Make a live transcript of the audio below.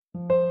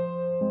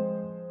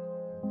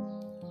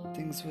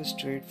Things were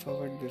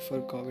straightforward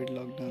before COVID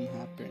lockdown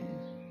happened.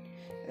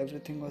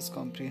 Everything was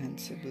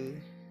comprehensible,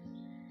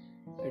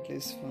 at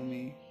least for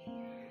me.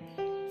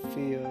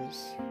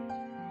 Fears.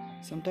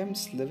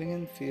 Sometimes living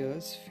in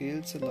fears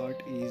feels a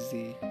lot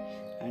easy,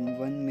 and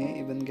one may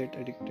even get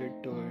addicted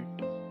to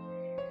it.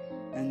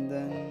 And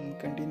then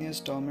continuous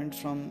torment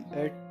from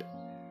it,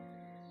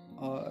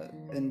 or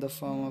in the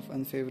form of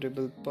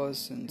unfavorable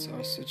persons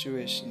or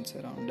situations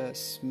around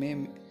us,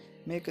 may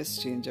make us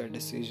change our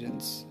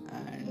decisions,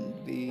 and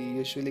we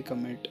usually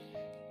commit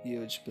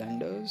huge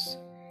blunders.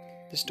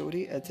 The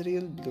story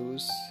Ethereal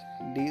Blues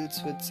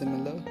deals with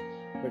similar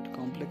but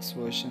complex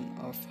version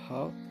of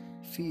how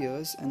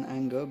fears and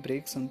anger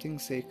break something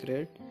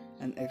sacred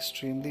and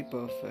extremely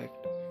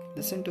perfect.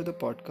 Listen to the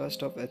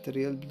podcast of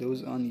Ethereal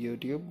Blues on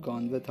YouTube,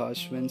 Gone with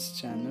Harshwin's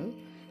channel,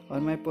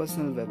 or my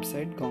personal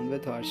website,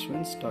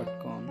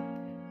 gonewithharshwins.com.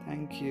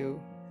 Thank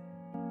you.